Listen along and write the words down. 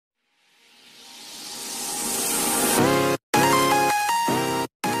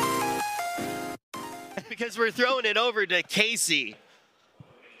because we're throwing it over to Casey.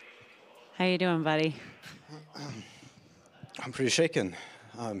 How you doing, buddy? I'm pretty shaken.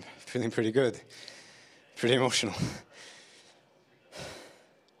 I'm feeling pretty good. Pretty emotional.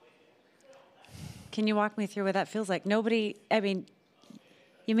 Can you walk me through what that feels like? Nobody, I mean,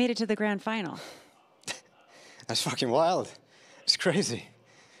 you made it to the grand final. That's fucking wild. It's crazy.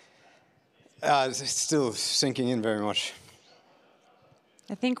 It's still sinking in very much.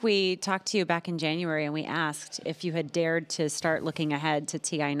 I think we talked to you back in January and we asked if you had dared to start looking ahead to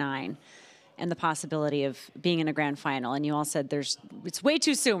TI9 and the possibility of being in a grand final. And you all said it's way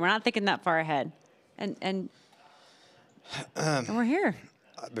too soon. We're not thinking that far ahead. And we're here.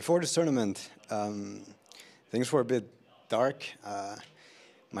 Before this tournament, things were a bit dark.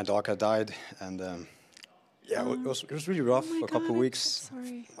 My dog had died, and yeah, it was really rough for a couple of weeks.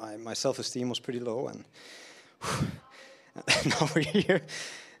 Sorry. My self-esteem was pretty low, and now we're here.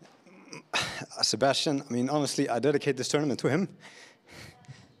 Sebastian, I mean, honestly, I dedicate this tournament to him.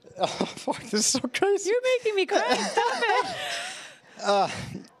 Oh, fuck, this is so crazy. You're making me cry. Stop it.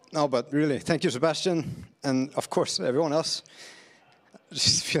 No, but really, thank you, Sebastian, and of course, everyone else.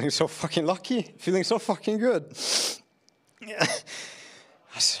 Just feeling so fucking lucky, feeling so fucking good. Yeah.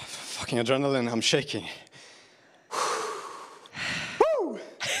 That's fucking adrenaline, I'm shaking. Woo!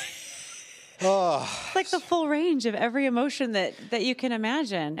 Oh. It's like the full range of every emotion that you can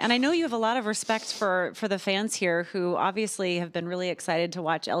imagine. And I know you have a lot of respect for the fans here who obviously have been really excited to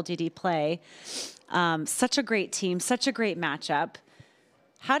watch LGD play. Such a great team, such a great matchup.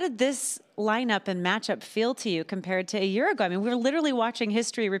 How did this lineup and matchup feel to you compared to a year ago? I mean, we're literally watching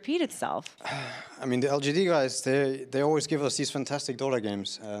history repeat itself. I mean, the LGD guys, they always give us these fantastic Dota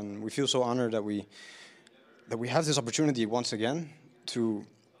games, and we feel so honored that we have this opportunity once again to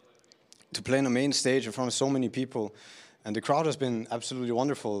play on a main stage in front of so many people. And the crowd has been absolutely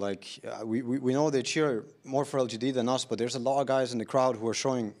wonderful. Like, we know they cheer more for LGD than us, but there's a lot of guys in the crowd who are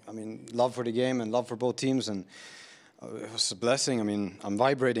showing, I mean, love for the game and love for both teams. And it was a blessing. I mean, I'm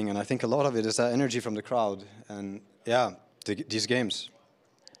vibrating, and I think a lot of it is that energy from the crowd. And yeah, these games,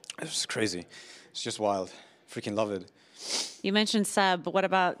 it's crazy. It's just wild. Freaking love it. You mentioned Seb, but what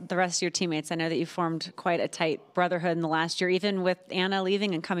about the rest of your teammates? I know that you formed quite a tight brotherhood in the last year, even with Anna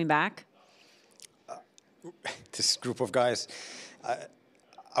leaving and coming back. This group of guys,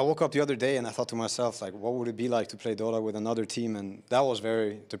 I woke up the other day and I thought to myself, like, what would it be like to play Dota with another team? And that was a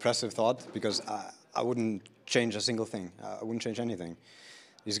very depressive thought, because I wouldn't change a single thing. I wouldn't change anything.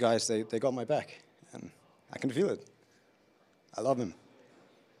 These guys, they got my back, and I can feel it. I love them.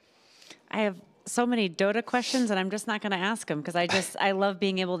 I have so many Dota questions, and I'm just not going to ask them, because I love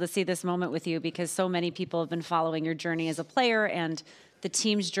being able to see this moment with you, because so many people have been following your journey as a player and the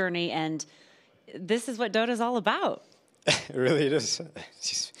team's journey, and this is what Dota is all about. It really is.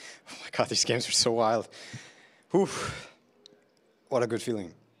 Just, oh my God, these games are so wild. Whew. What a good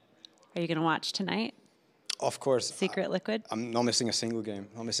feeling. Are you going to watch tonight? Of course. Secret Liquid? I'm not missing a single game,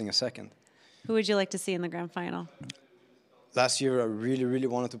 not missing a second. Who would you like to see in the grand final? Last year, I really, really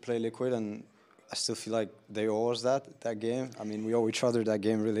wanted to play Liquid, and I still feel like they owe us that game. I mean, we owe each other that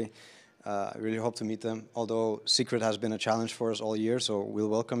game, really. I really hope to meet them, although Secret has been a challenge for us all year, so we'll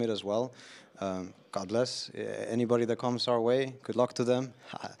welcome it as well. God bless anybody that comes our way. Good luck to them.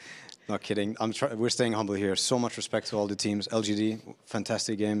 Not kidding. We're staying humble here. So much respect to all the teams. LGD,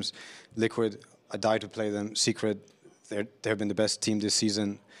 fantastic games. Liquid, I die to play them. Secret, they've been the best team this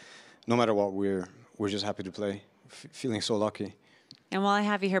season. No matter what, we're just happy to play. Feeling so lucky. And while I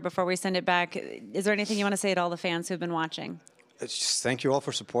have you here, before we send it back, is there anything you want to say to all the fans who've been watching? It's just thank you all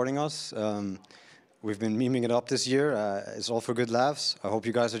for supporting us. We've been memeing it up this year. It's all for good laughs. I hope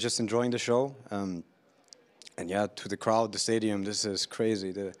you guys are just enjoying the show. And yeah, to the crowd, the stadium, this is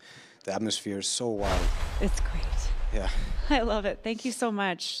crazy. The atmosphere is so wild. It's great. Yeah. I love it. Thank you so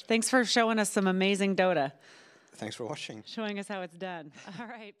much. Thanks for showing us some amazing Dota. Thanks for watching. Showing us how it's done. All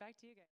right, back to you guys.